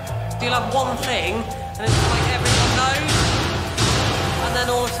wing. You'll have one thing, and it's like everyone knows, and then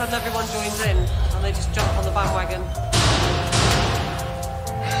all of a sudden everyone joins in, and they just jump on the bandwagon.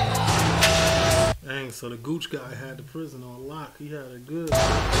 Dang, so the Gooch guy had the prison on lock. He had it good.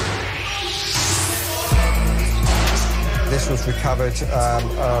 This was recovered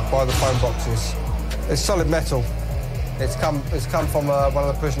by the phone boxes. It's solid metal. It's come from one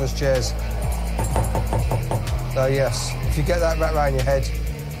of the prisoners' chairs. So yes, if you get that wrapped around your head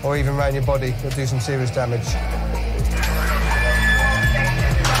or even around your body, it'll do some serious damage.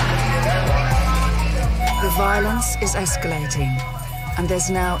 The violence is escalating, and there's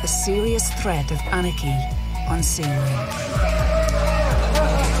now a serious threat of anarchy on C wing.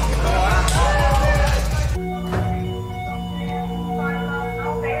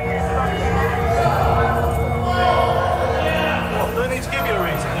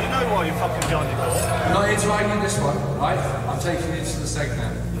 Not here to argue this one, right? I'm taking it to the seg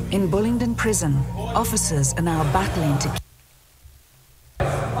now. In Bullingdon Prison, officers are now battling to keep...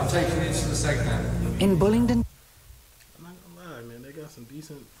 I'm taking it to the seg now. In Bullingdon I'm not gonna lie, man, they got some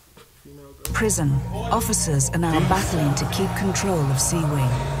decent female girls. Prison, officers are now battling to keep control of C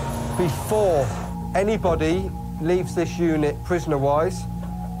wing. Before anybody leaves this unit prisoner-wise,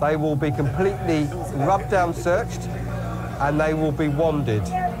 they will be completely rubbed down, searched, and they will be wanded.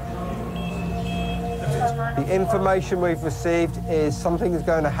 The information we've received is something is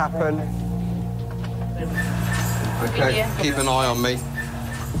going to happen. Okay, keep an eye on me.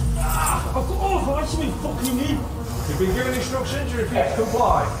 I've got all I actually fucking need. You've been given instructions, you refuse to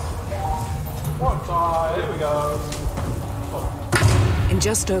comply. One time, here we go. In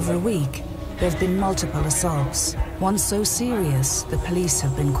just over a week, there have been multiple assaults. One so serious, the police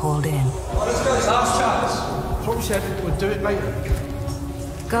have been called in. Last chance. That's what we said, we'll do it later.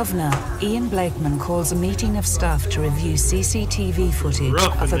 Governor Ian Blakeman calls a meeting of staff to review CCTV footage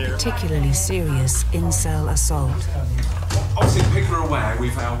of a particularly serious in-cell assault. Obviously, people are aware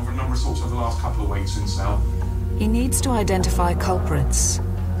we've had a number of assaults over the last couple of weeks in cell. He needs to identify culprits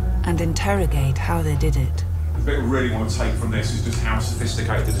and interrogate how they did it. The bit we really want to take from this is just how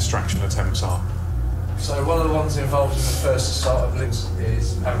sophisticated the distraction attempts are. So one of the ones involved in the first assault of Liz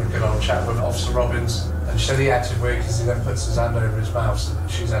is having a good old chat with Officer Robbins, and she said he acted weird because he then puts his hand over his mouth, so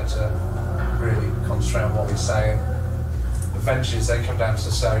she's had to really concentrate on what he's saying. Eventually, as they come down to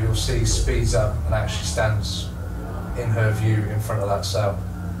the cell, you'll see he speeds up and actually stands in her view in front of that cell.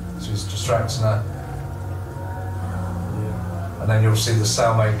 So he's distracting her. And then you'll see the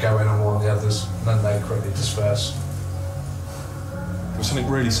cellmate go in and warn the others, and then they quickly disperse. There's something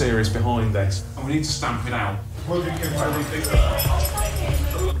really serious behind this, and we need to stamp it out.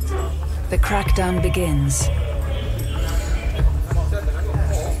 The crackdown begins.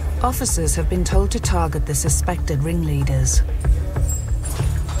 Officers have been told to target the suspected ringleaders.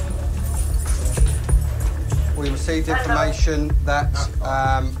 We received information that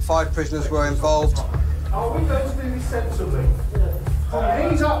 5 prisoners were involved. Are we going to do this sensibly?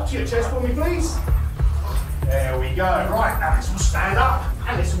 Hands up to your chest for me, please. There we go. Right, now this will stand up,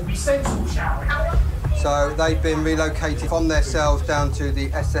 and this will be sensible, shall we? So they've been relocated from their cells down to the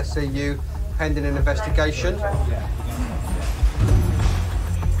SSCU, pending an investigation.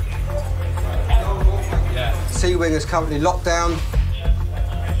 C wing is currently locked down.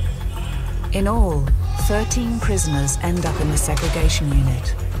 In all, 13 prisoners end up in the segregation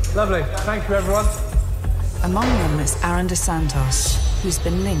unit. Lovely. Thank you, everyone. Among them is Aaron Dos Santos, who's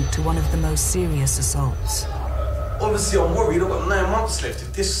been linked to one of the most serious assaults. Obviously, I'm worried. I've got 9 months left.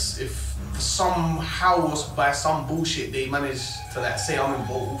 If somehow or by some bullshit they manage to say I'm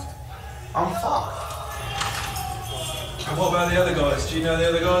involved, I'm fucked. And what about the other guys? Do you know the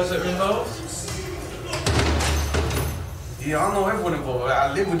other guys that are involved? Yeah, I know everyone involved.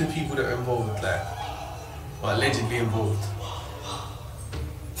 I live with the people that are involved, or allegedly involved.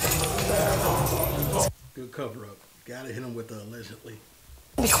 Good cover up. Gotta hit him with the allegedly.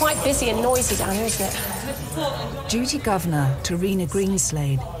 It'll be quite busy and noisy down here, isn't it? Duty Governor Tarina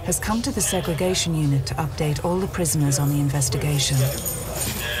Greenslade has come to the segregation unit to update all the prisoners on the investigation.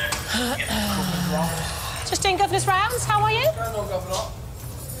 Just doing Governor's rounds. How are you?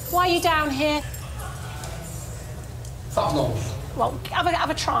 Why are you down here? Fuck no. Well, have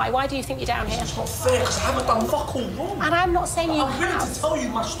a try. Why do you think you're down here? It's not fair, because I haven't done fuck all wrong. And I'm not saying you I'm have. ready to tell you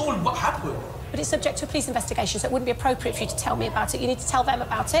my story, what happened. But it's subject to a police investigation, so it wouldn't be appropriate for you to tell me about it. You need to tell them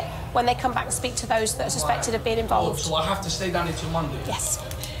about it when they come back and speak to those that are suspected of being involved. So I have to stay down until Monday? Yes.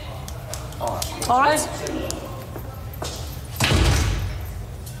 All right. All right?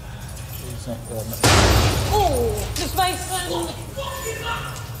 Oh, Miss Mason.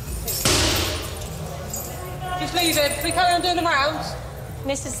 Just leave it. Can we carry on doing the rounds?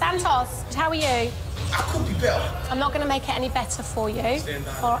 Mrs. Santos, how are you? I could be better. I'm not going to make it any better for you. Stand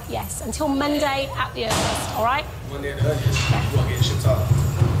down. Or, yes, until Monday at the earliest, all right? Monday at the earliest? You want to get shipped out?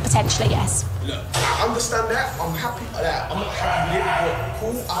 Potentially, yes. Look, I understand that. I'm happy with that. I'm not happy with it, but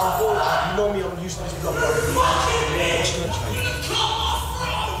cool, I'll go. You know me, I'm used to this block already.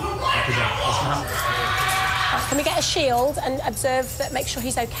 Can we get a shield and observe that, make sure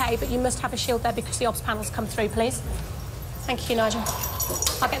he's OK, but you must have a shield there because the ops panel's come through, please. Thank you, Nigel.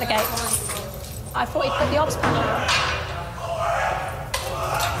 I'll get the gate. I thought he put the ops panel out.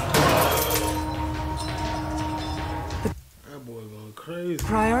 That boy going crazy.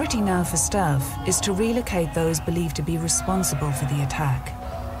 Priority now for staff is to relocate those believed to be responsible for the attack.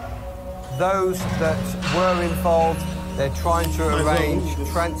 Those that were involved, they're trying to arrange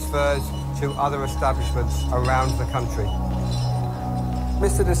transfers to other establishments around the country.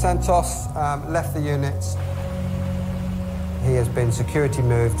 Mr. De Santos left the unit. He has been security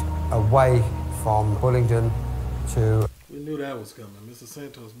moved away from Bullingdon to... We knew that was coming. Mr.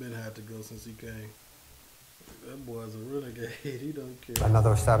 Santos been had to go since he came. That boy's a renegade. He don't care.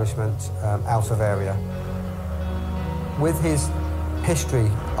 another establishment out of area. With his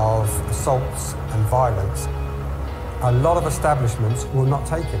history of assaults and violence, a lot of establishments will not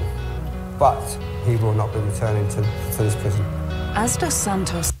take him, but he will not be returning to this prison. As does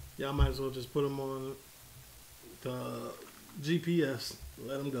Santos. Y'all might as well just put him on the GPS.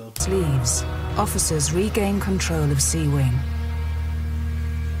 Let him go. Leaves. Officers regain control of C Wing.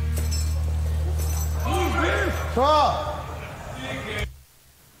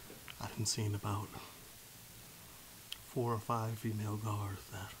 I've been seeing about 4 or 5 female guards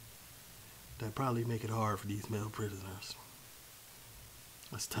that probably make it hard for these male prisoners.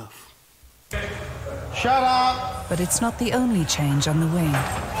 That's tough. Shut up! But it's not the only change on the wing.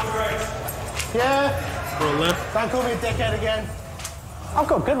 Yeah? Bro, left. Don't call me a dickhead again. I've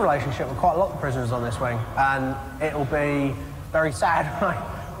got a good relationship with quite a lot of prisoners on this wing, and it'll be very sad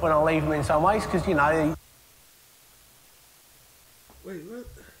when I leave them in some ways, because, you know... Wait, what?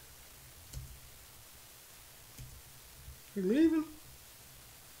 You leaving?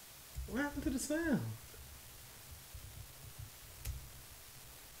 What happened to the sound?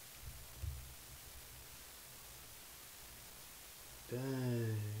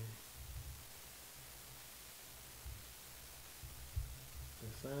 Dang.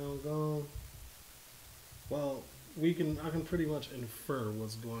 The sound gone. Well, I can pretty much infer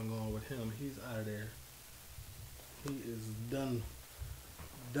what's going on with him. He's out of there. He is done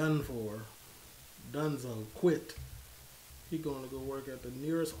for. Dunzo, quit. He going to go work at the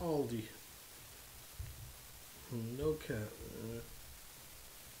nearest Aldi. No cap, man.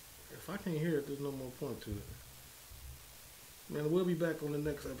 If I can't hear it, there's no more point to it. Man, we'll be back on the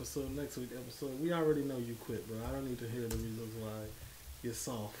next episode, next week's episode. We already know you quit, bro. I don't need to hear the reasons why you're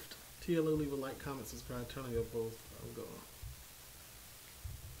soft. TLO, leave a like, comment, subscribe, turn on your post. I'm going.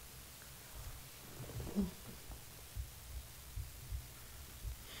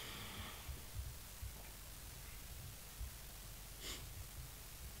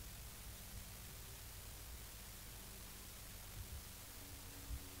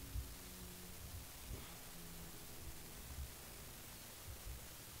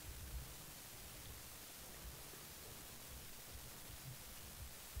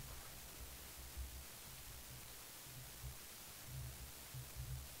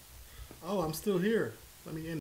 Oh, I'm still here. Let me end.